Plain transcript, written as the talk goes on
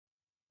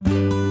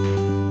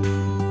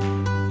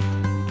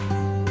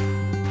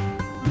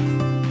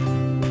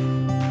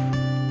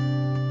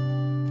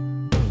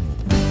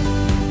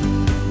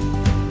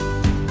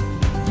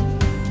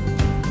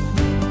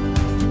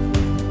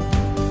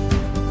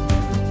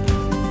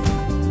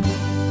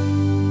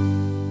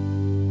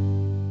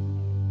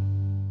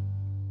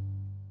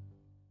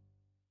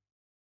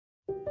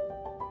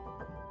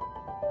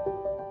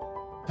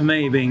For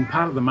me, being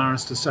part of the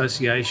Marist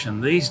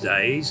Association these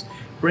days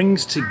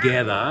brings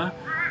together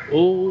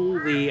all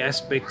the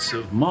aspects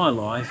of my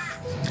life.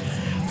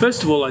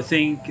 First of all, I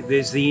think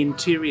there's the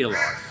interior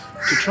life,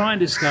 to try and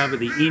discover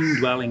the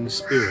indwelling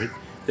spirit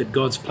that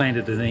God's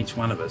planted in each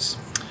one of us.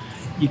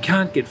 You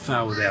can't get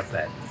far without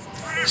that.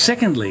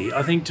 Secondly,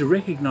 I think to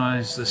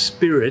recognise the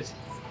spirit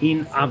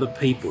in other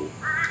people.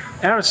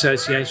 Our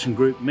association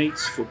group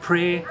meets for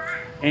prayer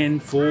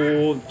and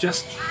for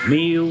just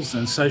meals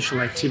and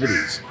social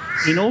activities.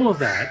 In all of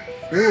that,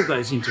 all of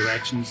those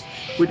interactions,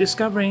 we're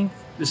discovering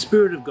the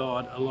Spirit of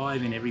God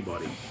alive in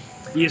everybody.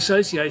 The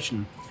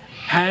association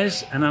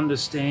has an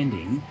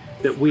understanding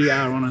that we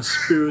are on a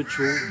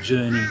spiritual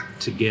journey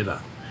together.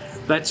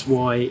 That's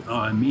why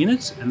I'm in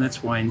it, and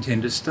that's why I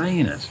intend to stay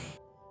in it.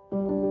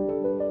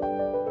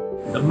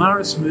 The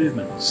Marist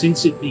movement,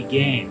 since it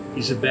began,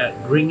 is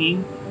about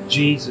bringing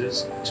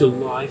Jesus to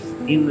life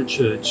in the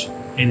church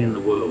and in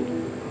the world.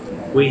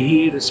 We're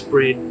here to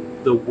spread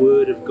the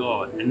Word of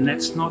God, and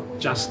that's not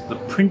just the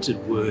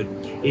printed word,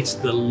 it's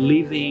the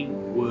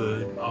living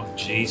Word of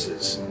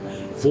Jesus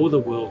for the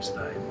world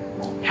today.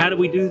 How do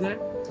we do that?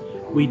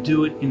 We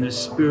do it in the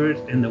spirit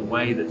and the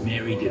way that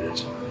Mary did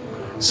it.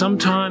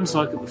 Sometimes,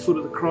 like at the foot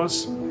of the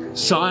cross,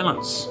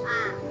 silence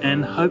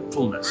and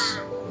hopefulness.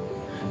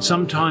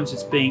 Sometimes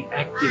it's being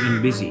active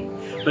and busy,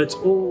 but it's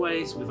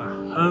always with a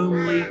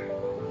homely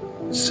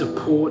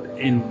support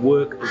and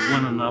work of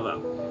one another,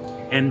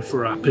 and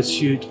for our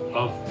pursuit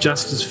of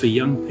justice for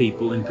young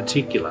people in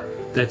particular.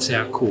 That's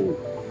our call.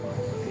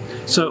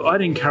 So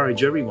I'd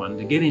encourage everyone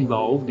to get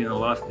involved in the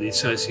life of the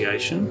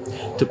association,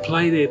 to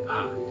play their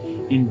part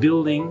in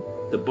building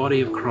the body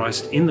of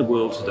Christ in the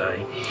world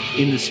today,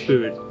 in the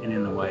spirit and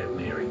in the way of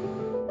Mary.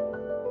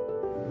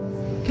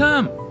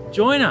 Come,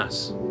 join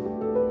us.